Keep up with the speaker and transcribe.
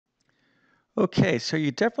Okay, so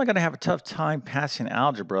you're definitely going to have a tough time passing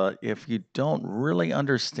algebra if you don't really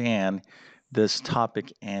understand this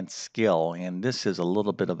topic and skill. And this is a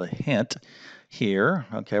little bit of a hint here.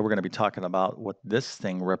 Okay, we're going to be talking about what this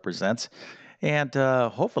thing represents. And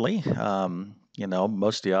hopefully,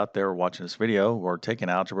 most of you out there watching this video or taking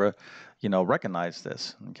algebra, recognize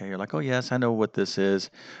this. Okay, you're like, oh, yes, I know what this is.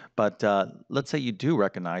 But let's say you do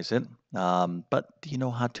recognize it, but do you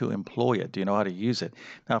know how to employ it? Do you know how to use it?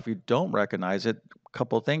 Now, if you don't recognize it, a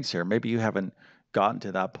couple of things here. Maybe you haven't gotten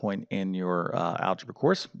to that point in your algebra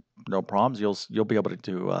course. No problems. You'll be able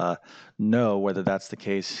to know whether that's the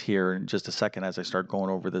case here in just a second as I start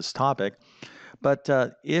going over this topic. But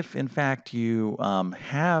if in fact you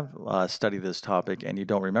have studied this topic and you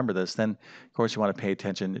don't remember this, then of course you want to pay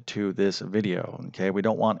attention to this video. Okay, we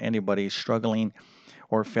don't want anybody struggling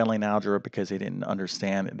or failing algebra because they didn't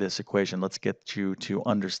understand this equation. Let's get you to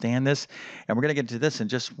understand this. And we're going to get into this in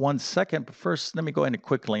just 1 second. But first, let me go ahead and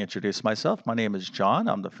quickly introduce myself. My name is John.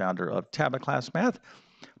 I'm the founder of TabletClass Math.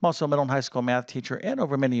 I'm also a middle and high school math teacher, and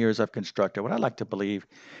over many years, I've constructed what I like to believe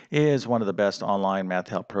is one of the best online math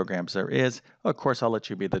help programs there is. Of course, I'll let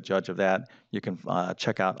you be the judge of that. You can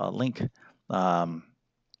check out a link. Um,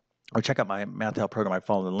 or check out my math help program. I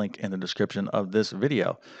follow the link in the description of this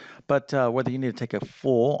video. But whether you need to take a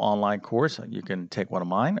full online course, you can take one of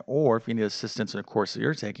mine, or if you need assistance in a course that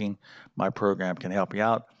you're taking, my program can help you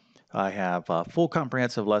out. I have full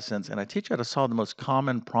comprehensive lessons, and I teach you how to solve the most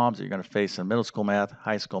common problems that you're going to face in middle school math,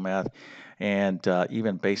 high school math, and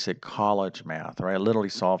even basic college math. Right? I literally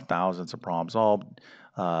solve thousands of problems, all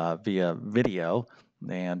via video,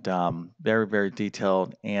 and very, very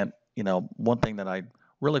detailed. And one thing that I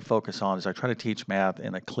really focus on is I try to teach math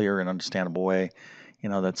in a clear and understandable way,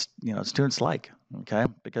 that's students like. Okay,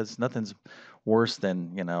 because nothing's worse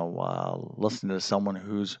than listening to someone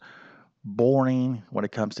who's boring when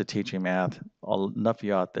it comes to teaching math. Enough of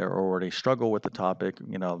you out there already struggle with the topic,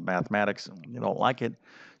 mathematics, you don't like it.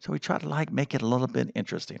 So we try to make it a little bit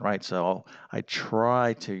interesting, right? So I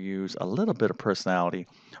try to use a little bit of personality,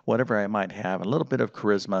 whatever I might have, a little bit of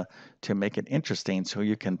charisma to make it interesting so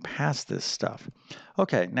you can pass this stuff.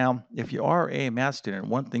 Okay, now if you are a math student,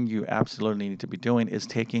 one thing you absolutely need to be doing is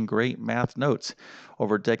taking great math notes.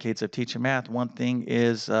 Over decades of teaching math, one thing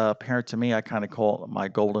is apparent to me. I kind of call it my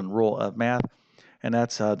golden rule of math, and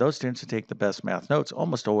that's those students who take the best math notes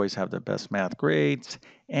almost always have the best math grades,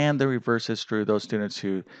 and the reverse is true. Those students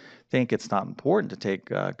who think it's not important to take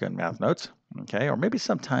good math notes, okay, or maybe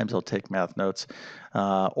sometimes they'll take math notes,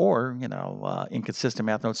 or inconsistent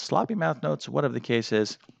math notes, sloppy math notes, whatever the case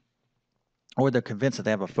is, or they're convinced that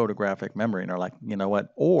they have a photographic memory and are like, you know what?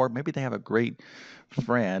 Or maybe they have a great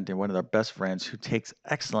friend and one of their best friends who takes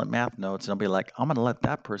excellent math notes, and they'll be like, I'm going to let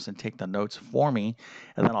that person take the notes for me,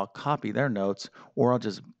 and then I'll copy their notes, or I'll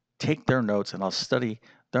just take their notes and I'll study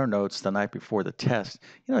their notes the night before the test.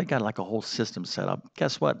 You got like a whole system set up.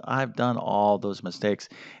 Guess what? I've done all those mistakes,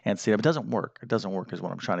 and see, it doesn't work. It doesn't work is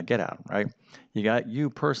what I'm trying to get at, right? You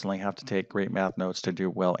personally have to take great math notes to do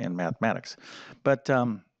well in mathematics. But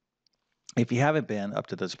if you haven't been up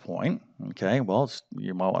to this point, okay, well,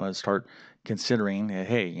 you might want to start considering,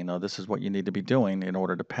 hey, this is what you need to be doing in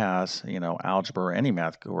order to pass, algebra or any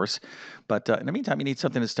math course. But in the meantime, you need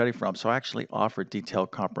something to study from. So I actually offer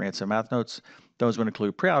detailed, comprehensive math notes. Those would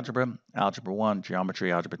include pre-algebra, algebra 1,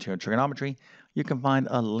 geometry, algebra 2, and trigonometry. You can find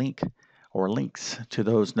a link or links to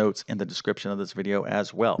those notes in the description of this video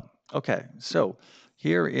as well. Okay, so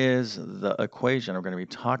here is the equation we're going to be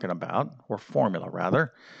talking about, or formula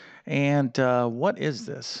rather. And what is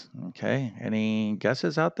this? Okay, any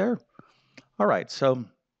guesses out there? All right, so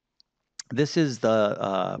this is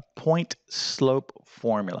the point slope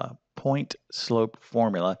formula. Point slope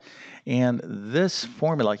formula. And this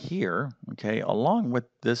formula here, okay, along with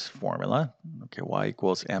this formula, okay, y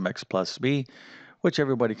equals mx plus b, which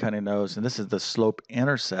everybody kind of knows. And this is the slope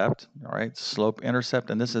intercept, all right, slope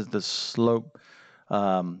intercept. And this is the slope,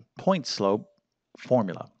 point slope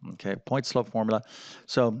formula, okay, point slope formula.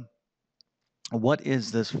 So what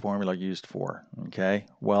is this formula used for? Okay,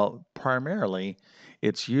 well, primarily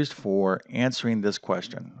it's used for answering this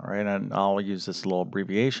question, all right? And I'll use this little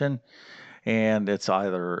abbreviation, and it's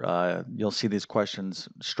either, you'll see these questions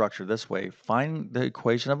structured this way: find the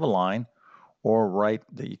equation of a line or write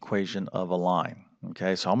the equation of a line.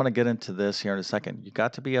 Okay, so I'm going to get into this here in a second. You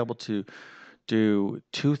got to be able to do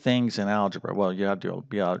two things in algebra. Well, you have to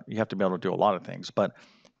be able to do a lot of things, but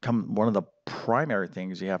one of the primary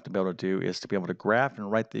things you have to be able to do is to be able to graph and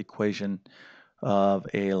write the equation of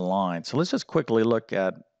a line. So let's just quickly look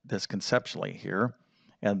at this conceptually here,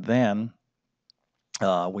 and then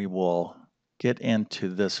we will get into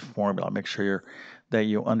this formula. Make sure that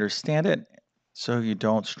you understand it. so you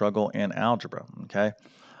don't struggle in algebra, okay?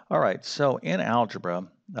 All right, so in algebra,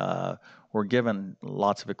 we're given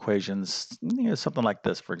lots of equations, something like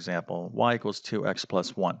this, for example, y equals 2x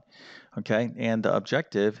plus 1, okay? And the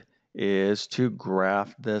objective is to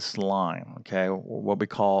graph this line, okay, what we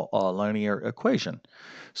call a linear equation.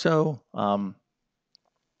 So,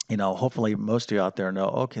 hopefully most of you out there know,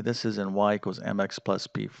 okay, this is in y equals mx plus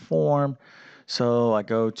b form. So I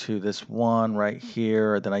go to this one right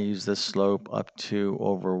here, then I use this slope up 2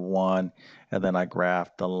 over 1, and then I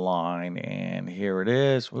graph the line, and here it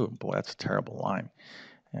is. Ooh, boy, that's a terrible line.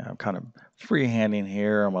 Yeah, I'm kind of freehanding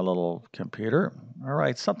here on my little computer. All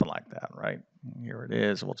right, something like that, right? Here it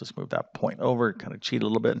is. We'll just move that point over, kind of cheat a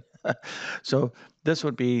little bit. So this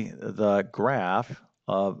would be the graph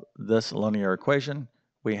of this linear equation.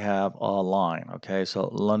 We have a line, okay? So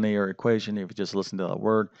linear equation, if you just listen to the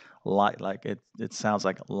word, like it sounds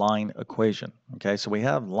like line equation, okay? So we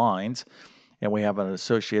have lines, and we have an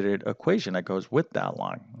associated equation that goes with that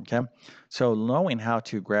line, okay? So knowing how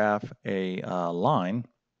to graph a line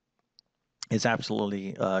is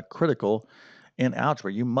absolutely critical in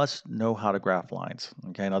algebra. You must know how to graph lines.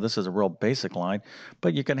 Okay, now this is a real basic line,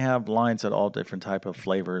 but you can have lines at all different type of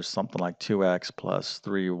flavors, something like 2x plus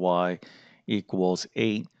 3y equals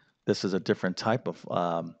 8. This is a different type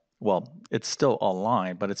of, well, it's still a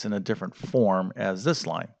line, but it's in a different form as this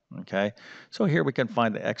line. Okay, so here we can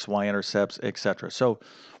find the x, y intercepts, etc. So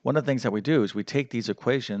one of the things that we do is we take these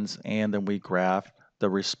equations and then we graph the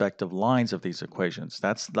respective lines of these equations.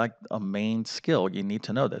 That's like a main skill. You need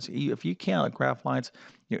to know this. If you can't graph lines,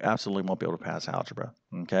 you absolutely won't be able to pass algebra.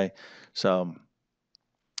 Okay, so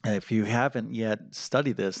if you haven't yet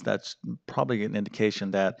studied this, that's probably an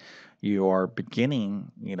indication that you are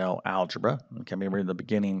beginning, algebra. Okay, maybe in the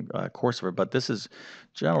beginning course of it, but this is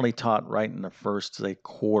generally taught right in the first, say,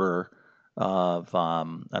 quarter of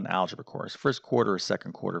an algebra course, first quarter or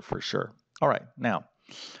second quarter for sure. All right, now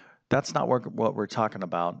that's not what we're talking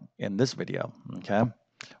about in this video, okay?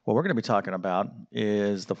 What we're going to be talking about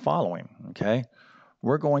is the following, okay?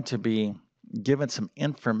 We're going to be given some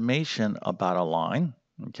information about a line,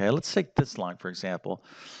 okay? Let's take this line, for example,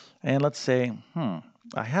 and let's say,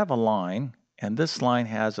 I have a line, and this line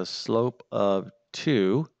has a slope of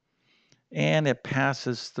 2, and it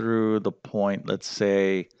passes through the point, let's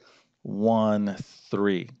say, 1,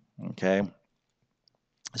 3, okay?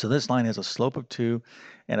 So this line has a slope of 2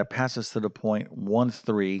 and it passes to the point 1,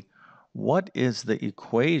 3. What is the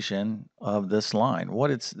equation of this line?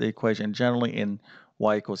 What is the equation generally in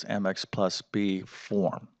y equals mx plus b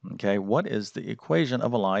form? Okay, what is the equation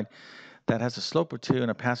of a line that has a slope of 2 and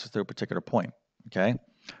it passes through a particular point? Okay,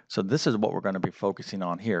 so this is what we're going to be focusing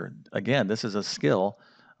on here. Again, this is a skill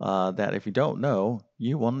that if you don't know,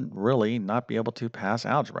 you will really not be able to pass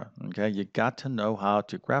algebra. Okay, you got to know how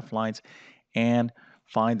to graph lines and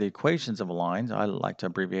find the equations of a line. I like to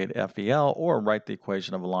abbreviate FEL or write the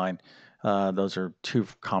equation of a line. Those are two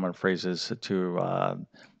common phrases to,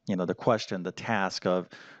 the question, the task of,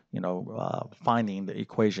 finding the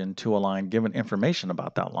equation to a line given information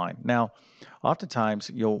about that line. Now,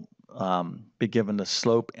 oftentimes you'll be given the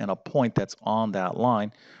slope and a point that's on that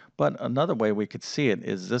line. But another way we could see it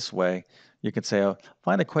is this way. You could say,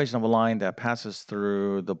 find the equation of a line that passes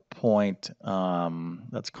through the point,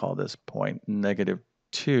 let's call this point negative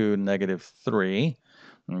 2, negative 3,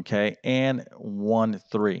 okay, and 1,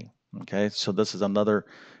 3, okay? So this is another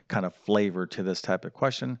kind of flavor to this type of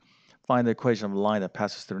question. Find the equation of a line that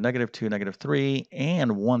passes through negative 2, negative 3,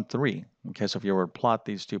 and 1, 3. Okay, so if you were to plot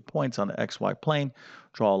these 2 points on the xy plane,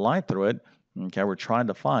 draw a line through it, okay, we're trying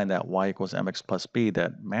to find that y equals mx plus b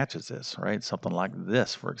that matches this, right? Something like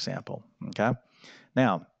this, for example, okay?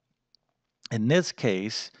 Now, in this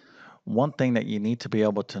case, one thing that you need to be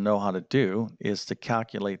able to know how to do is to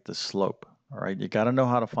calculate the slope. All right, you got to know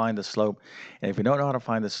how to find the slope. And if you don't know how to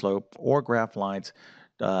find the slope or graph lines,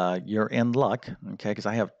 you're in luck, okay? Because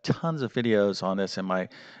I have tons of videos on this in my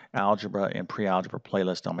algebra and pre-algebra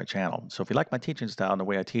playlist on my channel. So if you like my teaching style and the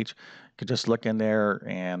way I teach, you could just look in there,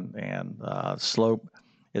 and slope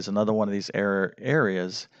is another one of these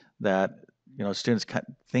areas that students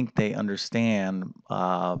think they understand.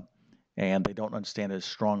 And they don't understand it as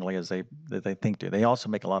strongly as they think do. They also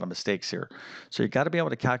make a lot of mistakes here. So you got to be able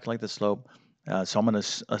to calculate the slope. So I'm going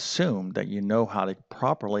to assume that you know how to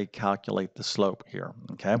properly calculate the slope here,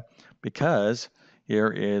 okay? Because here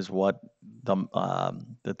is what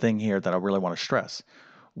the thing here that I really want to stress.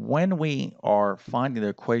 When we are finding the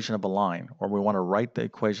equation of a line, or we want to write the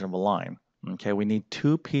equation of a line, okay, we need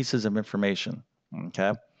 2 pieces of information,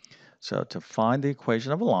 okay? So to find the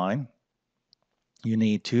equation of a line, you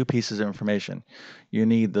need 2 pieces of information. You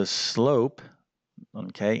need the slope,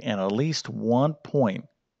 okay, and at least 1 point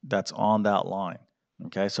that's on that line.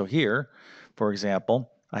 Okay, so here, for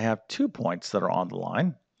example, I have 2 points that are on the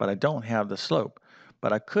line, but I don't have the slope.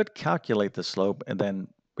 But I could calculate the slope, and then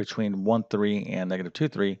between 1, 3 and negative 2,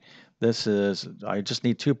 3, I just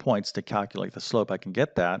need 2 points to calculate the slope. I can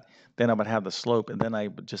get that. Then I would have the slope, and then I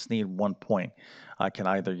would just need 1 point. I can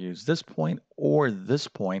either use this point or this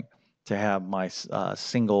point to have my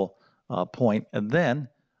single point, and then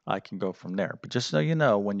I can go from there. But just so you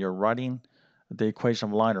know, when you're writing the equation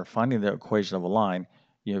of a line or finding the equation of a line,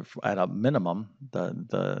 you've at a minimum,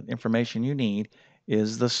 the information you need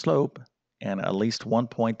is the slope and at least 1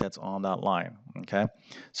 point that's on that line, okay?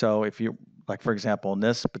 So if you, like for example, in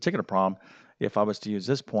this particular problem, if I was to use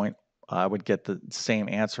this point, I would get the same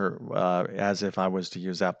answer as if I was to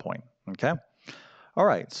use that point, okay? All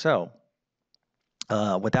right, so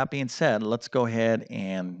with that being said, let's go ahead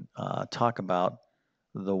and talk about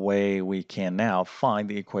the way we can now find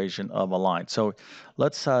the equation of a line. So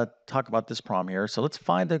let's talk about this problem here. So let's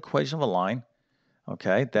find the equation of a line,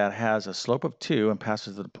 okay, that has a slope of 2 and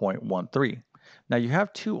passes to the point 1, 3. Now you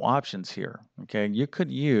have two options here, okay? You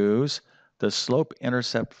could use the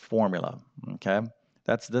slope-intercept formula, okay?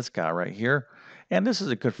 That's this guy right here. And this is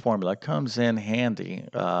a good formula. It comes in handy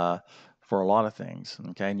for a lot of things,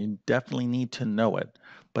 okay? And you definitely need to know it.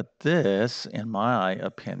 But this, in my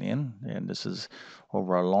opinion, and this is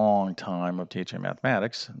over a long time of teaching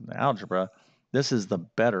mathematics and algebra, this is the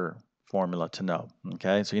better formula to know,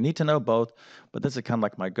 okay? So you need to know both, but this is kind of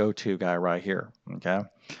like my go-to guy right here, okay?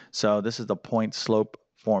 So this is the point slope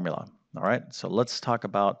formula, all right? So let's talk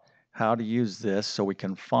about how to use this so we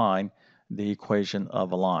can find the equation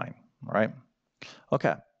of a line, all right?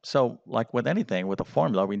 Okay, so like with anything, with a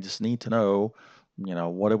formula, we just need to know,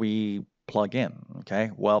 what do we plug in, okay?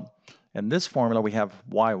 Well, in this formula, we have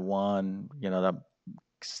y1, that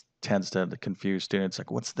tends to confuse students,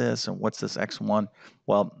 like what's this and what's this x1?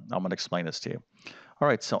 Well, I'm going to explain this to you. All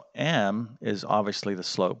right, so m is obviously the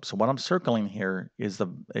slope. So what I'm circling here is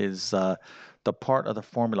the part of the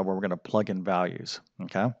formula where we're going to plug in values,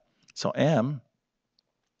 okay? So m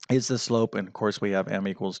is the slope, and of course we have m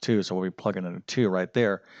equals 2, so we'll be plugging in a 2 right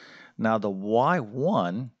there. Now the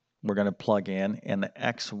y1 we're going to plug in, and the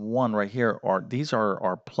x1 right here these are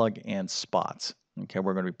our plug-in spots. Okay,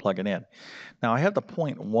 we're going to be plugging in. Now I have the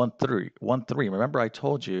point 1, 3. Remember I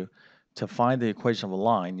told you to find the equation of a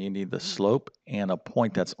line, you need the slope and a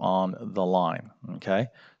point that's on the line. Okay,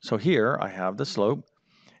 so here I have the slope,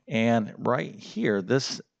 and right here,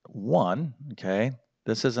 this 1, okay,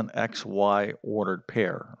 this is an xy ordered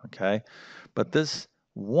pair, okay, but this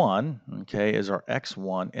 1, okay, is our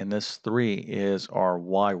x1, and this 3 is our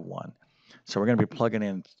y1. So we're going to be plugging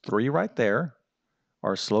in 3 right there.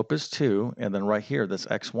 Our slope is 2, and then right here, this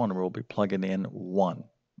x1, we'll be plugging in 1,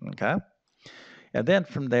 okay? And then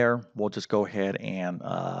from there, we'll just go ahead and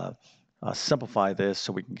simplify this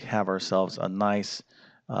so we can have ourselves a nice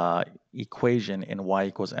equation in y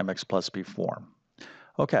equals mx plus b form.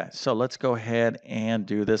 Okay, so let's go ahead and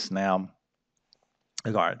do this now.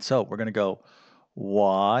 All right, so we're going to go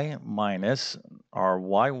y minus our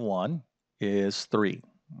y1 is 3,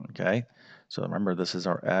 okay? So remember, this is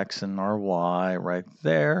our x and our y right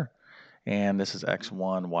there, and this is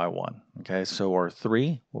x1, y1, okay? So our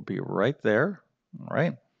 3 will be right there, all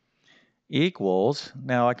right? Equals,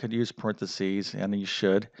 now I could use parentheses, and you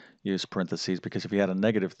should use parentheses, because if you had a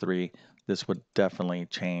negative 3, this would definitely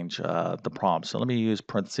change the problem. So let me use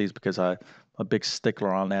parentheses because I'm a big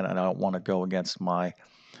stickler on that, and I don't want to go against my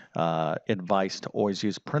advice to always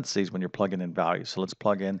use parentheses when you're plugging in values. So let's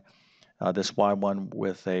plug in this y1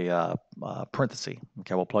 with a parenthesis.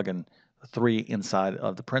 Okay, we'll plug in 3 inside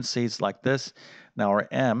of the parentheses like this. Now our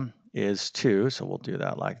m is 2, so we'll do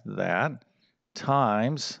that like that,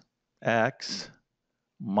 times x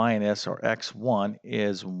minus, or x1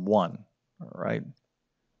 is 1, all right?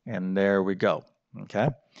 And there we go, okay?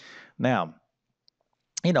 Now,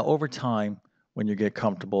 over time, when you get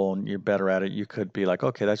comfortable and you're better at it, you could be like,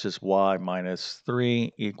 okay, that's just y minus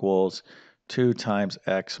 3 equals 2 times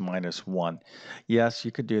x minus 1. Yes,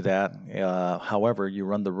 you could do that. However, you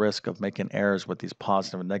run the risk of making errors with these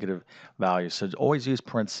positive and negative values. So always use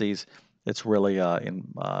parentheses. It's really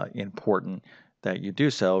important that you do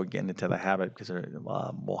so, get into the habit, because it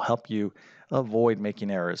will help you avoid making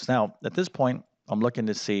errors. Now, at this point, I'm looking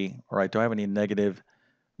to see, all right, do I have any negative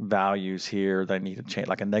values here that I need to change,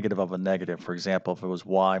 like a negative of a negative? For example, if it was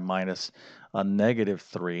y minus a negative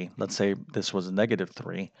 3, let's say this was a negative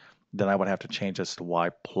 3, then I would have to change this to y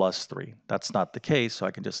plus 3. That's not the case, so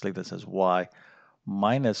I can just leave this as y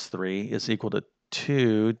minus 3 is equal to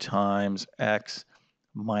 2 times x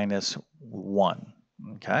minus 1,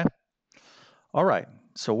 okay? All right,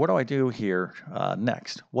 so what do I do here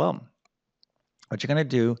next? Well, what you're going to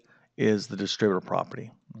do is the distributive property,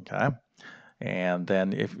 okay? And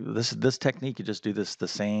then if this technique, you just do this the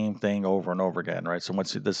same thing over and over again, right? So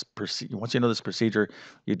once you know this procedure,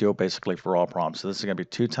 you do it basically for all problems. So this is going to be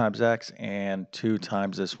 2 times x and 2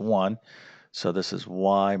 times this 1. So this is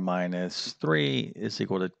y minus 3 is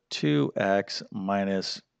equal to 2x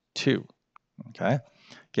minus 2, okay?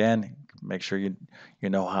 Again, make sure you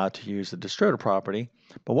know how to use the distributive property.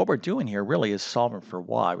 But what we're doing here really is solving for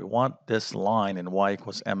y. We want this line in y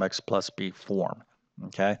equals mx plus b form.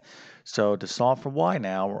 Okay, so to solve for y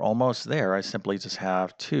now, we're almost there. I simply just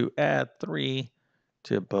have to add 3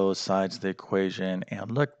 to both sides of the equation.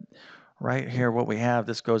 And look right here, what we have,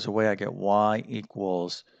 this goes away. I get y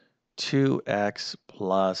equals 2x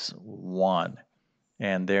plus 1.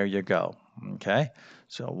 And there you go. Okay,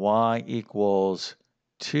 so y equals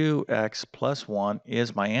 2x plus 1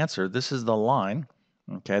 is my answer. This is the line.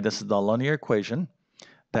 Okay, this is the linear equation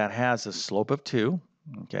that has a slope of 2.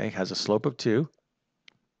 Okay, has a slope of 2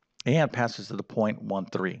 and passes to the point 1,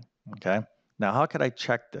 3. Okay, now how could I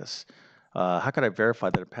check this? How could I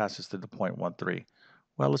verify that it passes through the point 1, 3?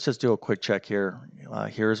 Well, let's just do a quick check here.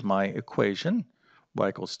 Here's my equation. Y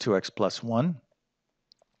equals 2x plus 1.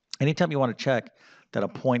 Anytime you want to check that a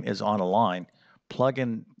point is on a line, plug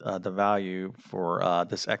in the value for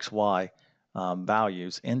this xy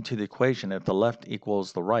values into the equation. If the left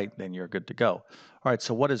equals the right, then you're good to go. All right,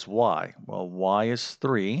 so what is y? Well, y is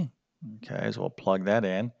 3. Okay, so we'll plug that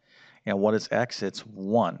in. And what is x? It's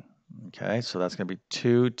 1. Okay, so that's going to be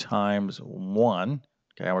 2 times 1.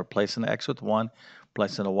 Okay, I'm replacing the x with 1,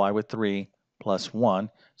 replacing the y with 3, plus 1.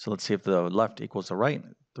 So let's see if the left equals the right.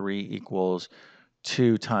 3 equals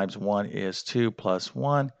 2 times 1 is 2 plus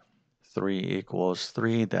 1. 3 equals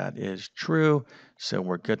 3. That is true. So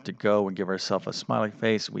we're good to go. We give ourselves a smiley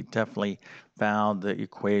face. We definitely found the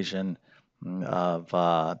equation of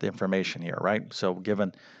the information here, right? So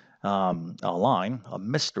given a line, a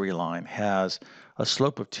mystery line, has a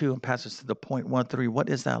slope of 2 and passes to the point 1, 3. What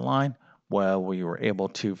is that line? Well, we were able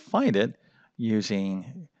to find it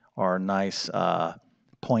using our nice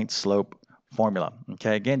point slope formula.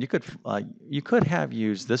 Okay, again, you could have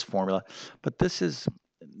used this formula, but this is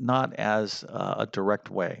not as a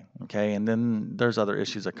direct way. Okay, and then there's other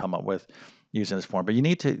issues that come up with using this form. But you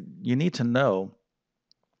need to know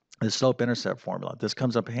the slope-intercept formula. This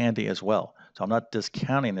comes up handy as well. So I'm not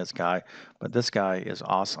discounting this guy, but this guy is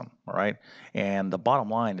awesome. All right, and the bottom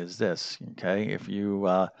line is this. Okay, if you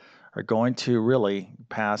are going to really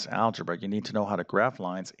pass algebra, you need to know how to graph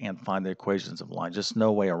lines and find the equations of lines. Just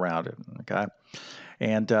no way around it. Okay.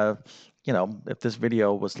 And, if this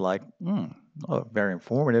video was like, very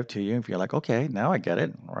informative to you, if you're like, okay, now I get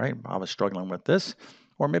it, right? I was struggling with this.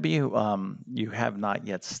 Or maybe you have not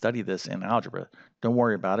yet studied this in algebra. Don't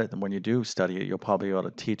worry about it. And when you do study it, you'll probably be able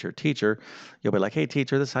to teach your teacher. You'll be like, hey,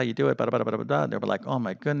 teacher, this is how you do it. Blah, blah, blah, blah, blah. They'll be like, oh,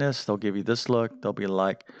 my goodness. They'll give you this look. They'll be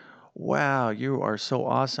like, wow, you are so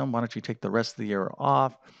awesome. Why don't you take the rest of the year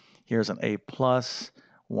off? Here's an A plus,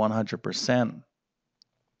 100%.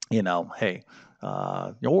 Hey,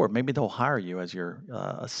 or maybe they'll hire you as your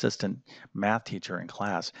assistant math teacher in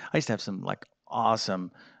class. I used to have some like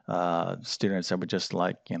awesome students that would just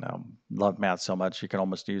like, love math so much you can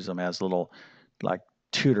almost use them as little like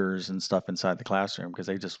tutors and stuff inside the classroom because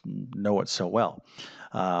they just know it so well.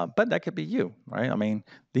 But that could be you, right? I mean,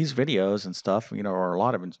 these videos and stuff, are a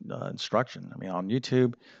lot of instruction. I mean, on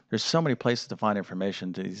YouTube, there's so many places to find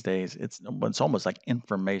information these days. It's almost like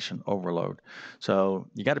information overload. So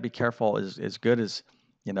you got to be careful. As good as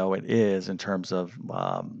it is in terms of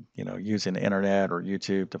using the internet or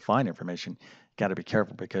YouTube to find information. You got to be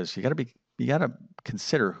careful because you got to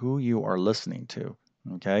consider who you are listening to.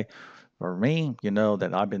 Okay. For me, you know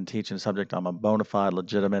that I've been teaching the subject. I'm a bona fide,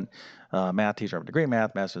 legitimate math teacher. I have a degree in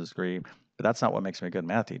math, master's degree, but that's not what makes me a good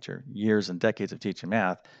math teacher. Years and decades of teaching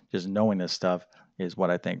math, just knowing this stuff is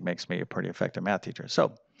what I think makes me a pretty effective math teacher.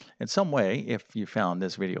 So, in some way, if you found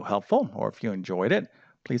this video helpful or if you enjoyed it,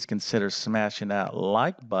 please consider smashing that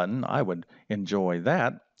like button. I would enjoy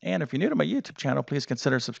that. And if you're new to my YouTube channel, please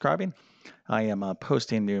consider subscribing. I am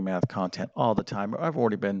posting new math content all the time. I've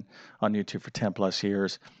already been on YouTube for 10 plus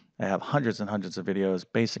years. I have hundreds and hundreds of videos,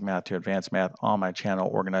 basic math to advanced math, on my channel,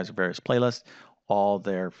 organized in various playlists, all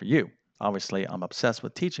there for you. Obviously, I'm obsessed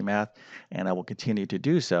with teaching math, and I will continue to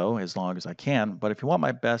do so as long as I can. But if you want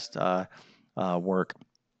my best work,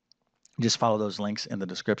 just follow those links in the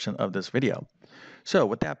description of this video. So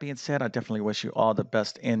with that being said, I definitely wish you all the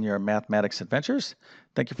best in your mathematics adventures.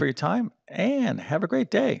 Thank you for your time, and have a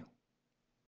great day.